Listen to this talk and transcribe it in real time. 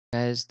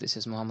Guys, this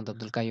is Muhammad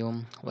Abdul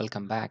Qaium.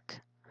 Welcome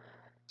back.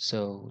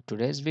 So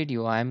today's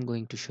video I'm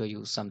going to show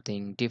you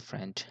something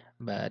different,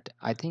 but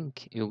I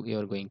think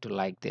you're going to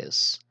like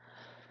this.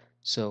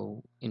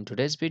 So in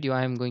today's video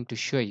I'm going to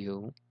show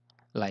you,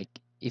 like,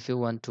 if you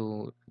want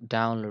to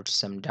download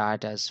some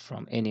data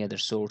from any other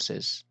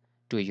sources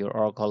to your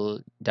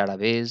Oracle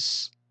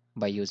database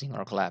by using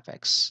Oracle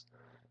FX.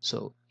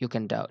 So you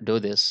can do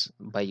this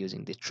by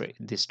using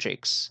these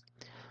tricks.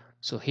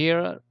 So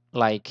here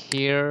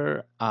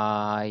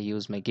I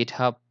use my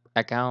GitHub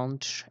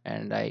account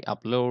and I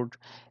upload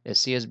a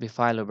CSV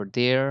file over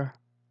there,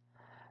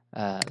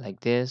 like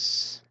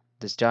this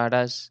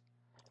data.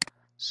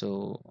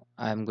 So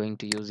I'm going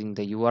to using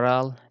the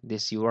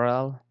this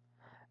URL,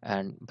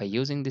 and by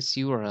using this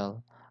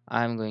URL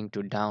I'm going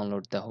to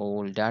download the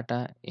whole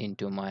data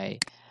into my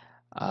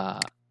uh,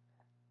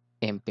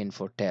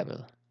 impinfo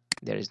table.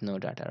 There is no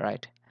data,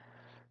 right?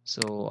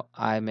 So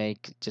I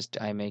make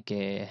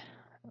a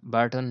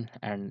button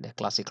and a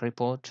classic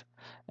report,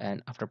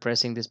 and after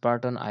pressing this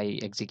button I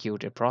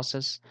execute a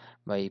process.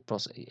 By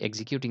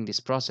executing this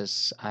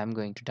process I'm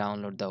going to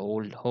download the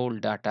whole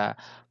data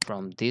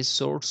from this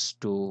source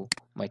to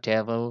my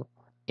table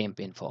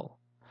impinfo.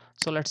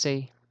 So let's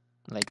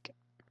like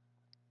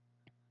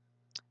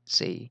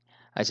say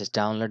I just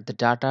download the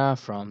data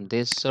from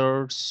this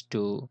source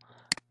to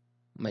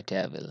my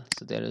table.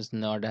 So there is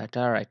no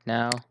data right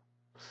now,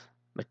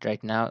 but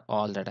right now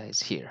all data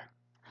is here.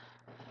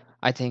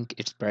 I think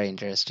it's very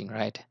interesting,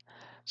 right?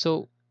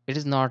 So it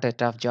is not a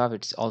tough job,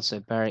 it's also a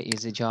very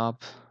easy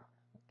job.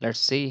 Let's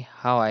see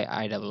how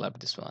I develop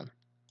this one.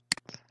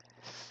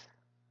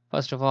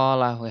 First of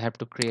all, we have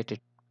to create a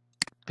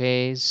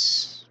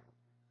page.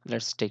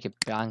 Let's take a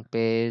blank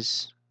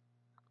page,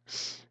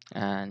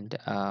 and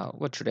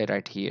what should I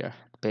write here?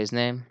 Page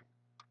name,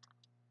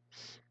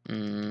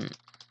 mm,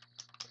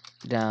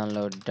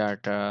 download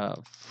data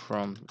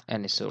from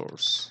any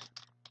source.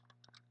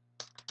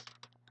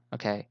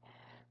 Okay,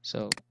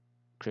 so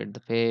create the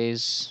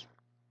page,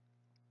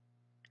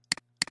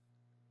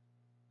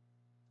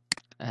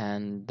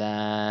 and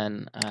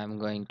then I'm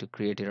going to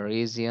create a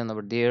region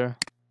over there.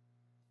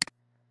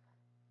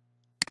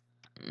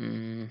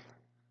 Mm,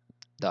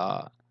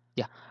 the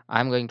yeah,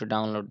 I'm going to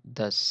download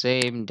the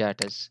same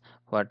data as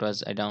what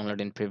was I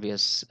downloaded in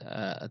previous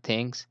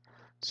things.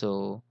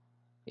 So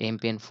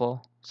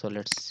impinfo. So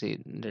let's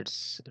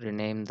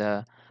rename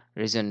the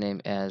region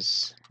name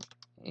as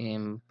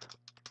impinfo,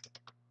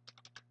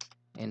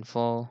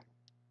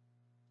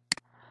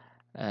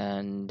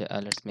 and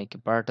let's make a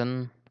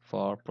button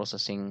for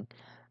processing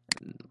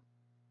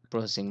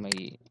my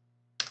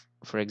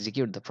for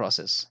execute the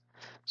process.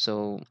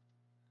 So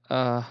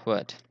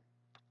what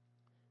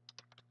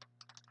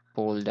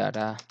poll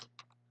data.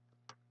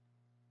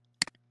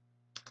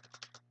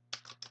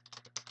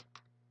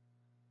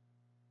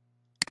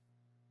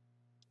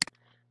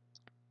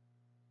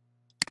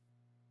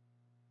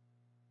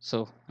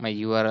 So my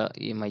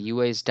URL, my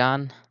UI is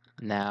done.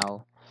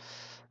 Now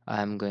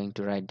I'm going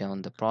to write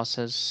down the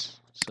process.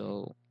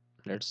 So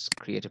let's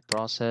create a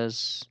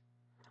process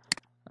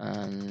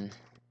and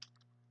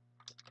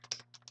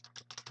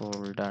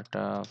pull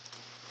data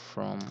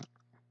from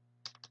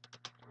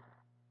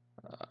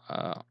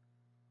uh,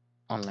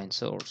 online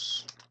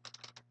source.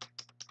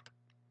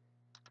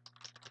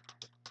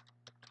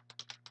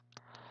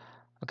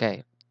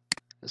 Okay,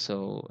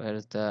 so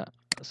here's the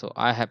so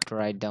I have to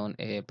write down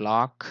a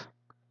block.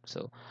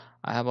 So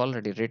I have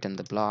already written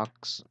the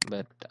blocks,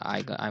 but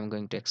I'm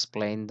going to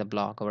explain the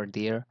block over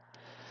there.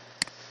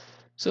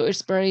 So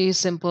it's very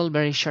simple,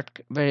 very short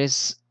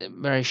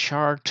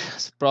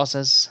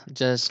process.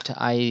 Just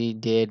I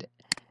did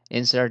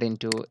insert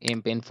into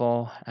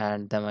impinfo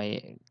and then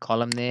my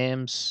column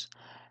names,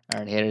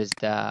 and here is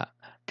the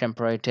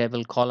temporary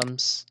table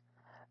columns,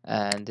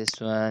 and this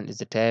one is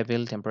the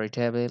temporary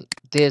table.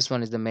 This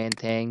one is the main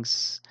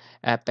things,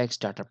 apex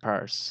data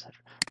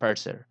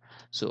parser.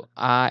 So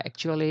I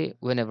actually,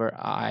 whenever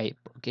I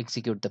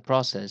execute the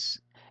process,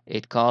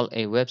 it call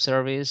a web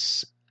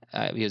service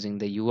using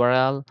the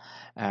URL,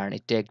 and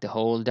it take the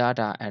whole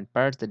data and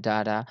parse the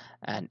data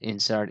and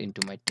insert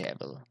into my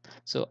table.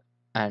 So,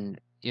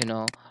 and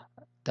the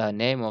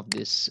name of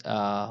this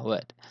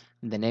what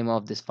the name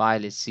of this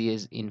file is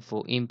cs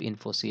info imp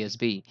info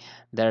csv.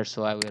 That's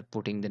why we're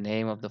putting the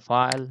name of the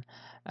file,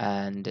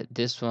 and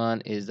this one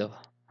is the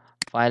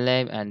file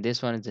name, and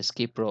this one is the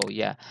skip row.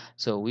 Yeah,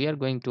 so we are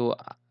going to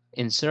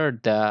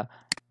insert the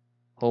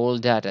whole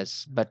data,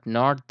 but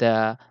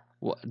the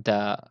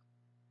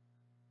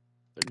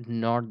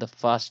not the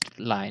first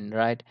line,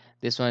 right?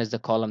 This one is the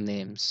column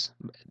names.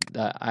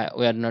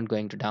 We are not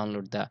going to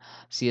download the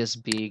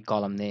csv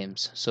column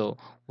names, so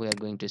we are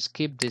going to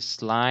skip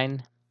this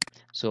line.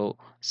 So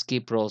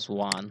skip rows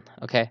 1.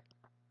 Okay,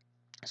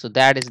 so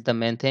that is the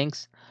main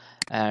things,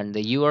 and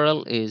the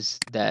URL is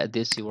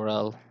this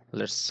URL.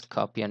 Let's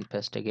copy and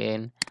paste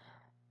again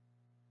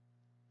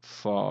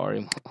for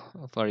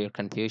for your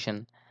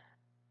confusion,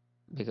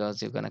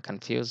 because you're gonna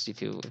confuse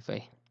if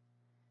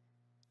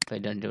I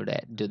don't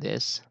do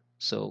this.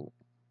 So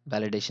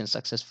validation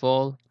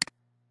successful,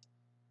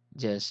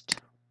 Just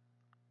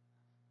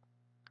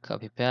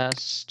copy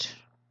paste.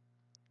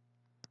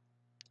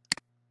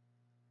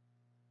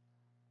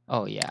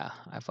 Oh yeah,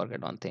 I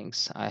forgot one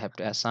things. I have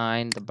to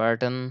assign the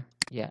button.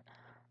 Yeah,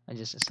 I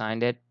just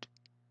assigned it.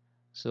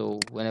 So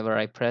whenever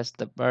I press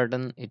the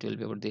button, it will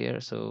be over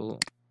there. So,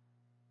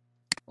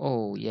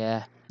 oh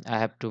yeah, I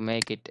have to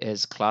make it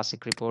as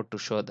classic report to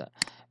show the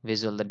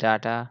visual the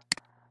data.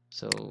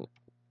 So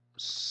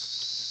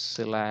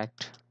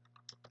select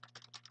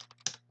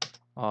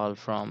all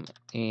from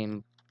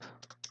info,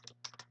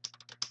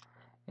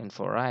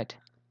 right?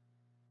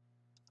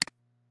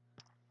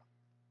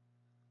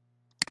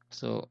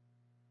 So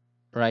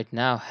right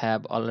now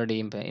have already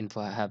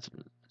info have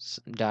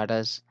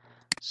datas.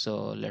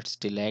 So let's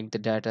delete the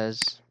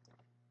datas.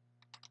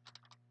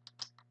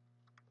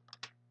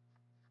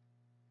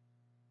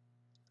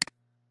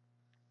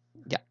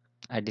 Yeah,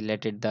 I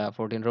deleted the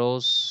 14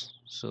 rows,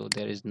 so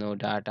there is no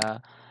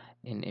data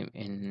in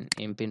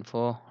imp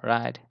info,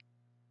 right?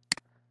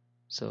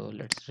 So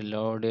let's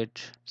reload it.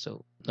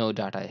 So no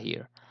data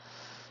here.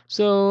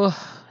 So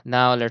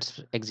now let's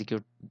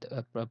execute,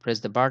 press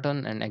the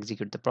button and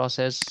execute the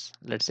process.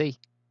 Let's see.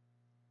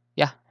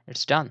 Yeah,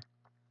 it's done.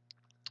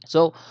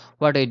 So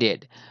what I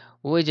did,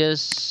 we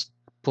just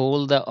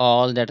pull the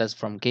all data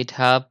from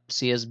GitHub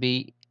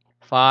CSV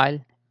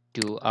file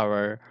to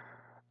our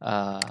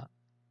uh,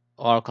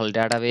 Oracle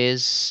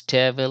database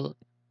table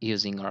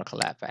using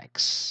Oracle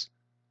Apex.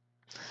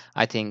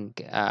 I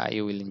think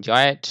you will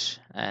enjoy it,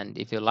 and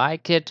if you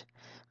like it,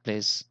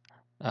 please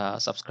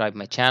subscribe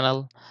my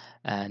channel.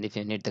 And if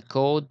you need the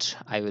code,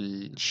 I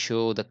will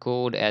show the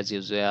code as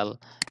usual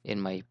in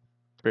my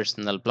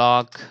personal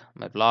blog.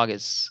 My blog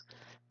is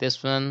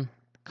this one,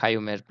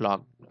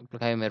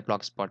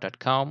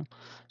 qaiumblogspot.com.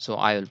 So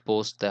I will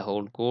post the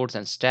whole codes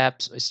and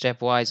steps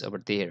stepwise over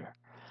there.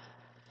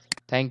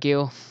 Thank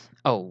you.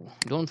 Oh,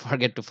 don't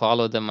forget to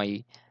follow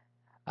my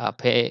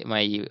pay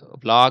my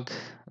blog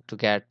to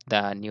get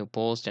the new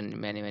post and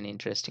many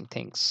interesting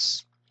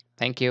things.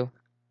 Thank you.